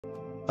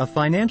A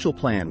financial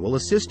plan will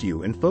assist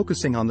you in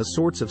focusing on the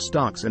sorts of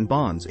stocks and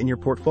bonds in your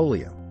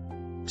portfolio.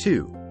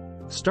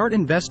 2. Start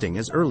investing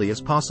as early as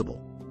possible.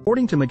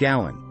 According to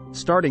McGowan,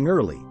 starting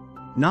early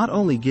not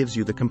only gives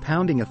you the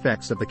compounding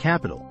effects of the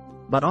capital,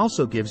 but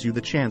also gives you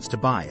the chance to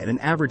buy at an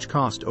average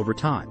cost over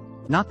time,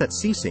 not that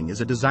ceasing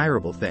is a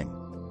desirable thing,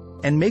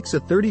 and makes a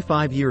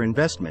 35-year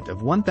investment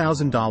of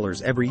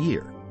 $1,000 every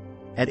year.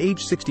 At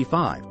age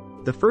 65,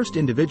 the first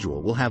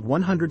individual will have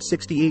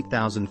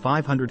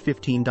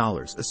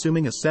 $168,515,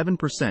 assuming a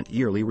 7%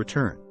 yearly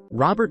return.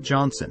 Robert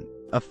Johnson,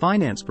 a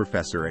finance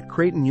professor at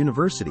Creighton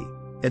University,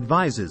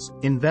 advises,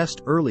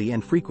 invest early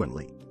and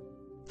frequently.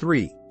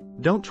 3.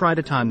 Don't try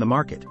to time the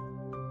market.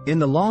 In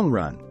the long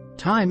run,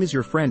 time is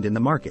your friend in the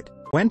market.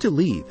 When to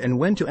leave and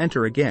when to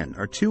enter again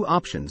are two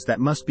options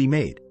that must be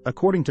made,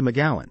 according to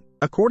McGowan.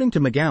 According to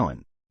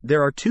McGowan,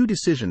 there are two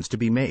decisions to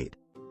be made.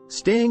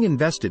 Staying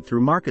invested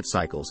through market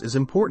cycles is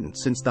important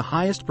since the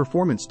highest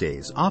performance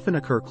days often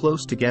occur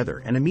close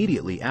together and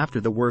immediately after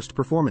the worst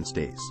performance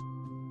days.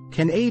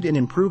 Can aid in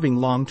improving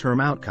long-term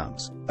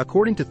outcomes,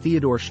 according to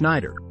Theodore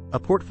Schneider, a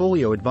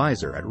portfolio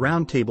advisor at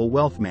Roundtable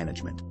Wealth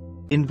Management.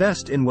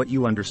 Invest in what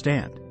you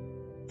understand.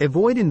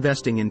 Avoid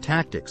investing in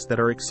tactics that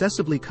are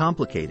excessively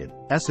complicated,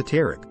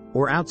 esoteric,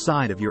 or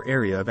outside of your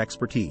area of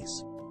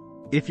expertise.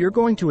 If you're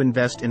going to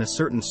invest in a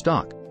certain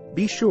stock,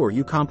 be sure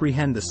you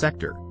comprehend the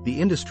sector, the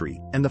industry,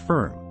 and the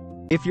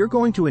firm. If you're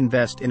going to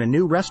invest in a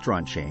new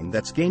restaurant chain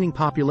that's gaining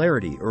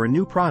popularity or a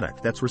new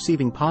product that's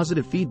receiving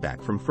positive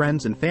feedback from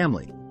friends and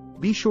family,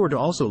 be sure to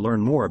also learn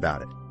more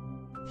about it.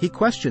 He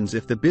questions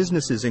if the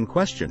businesses in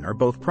question are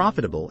both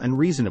profitable and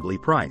reasonably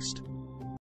priced.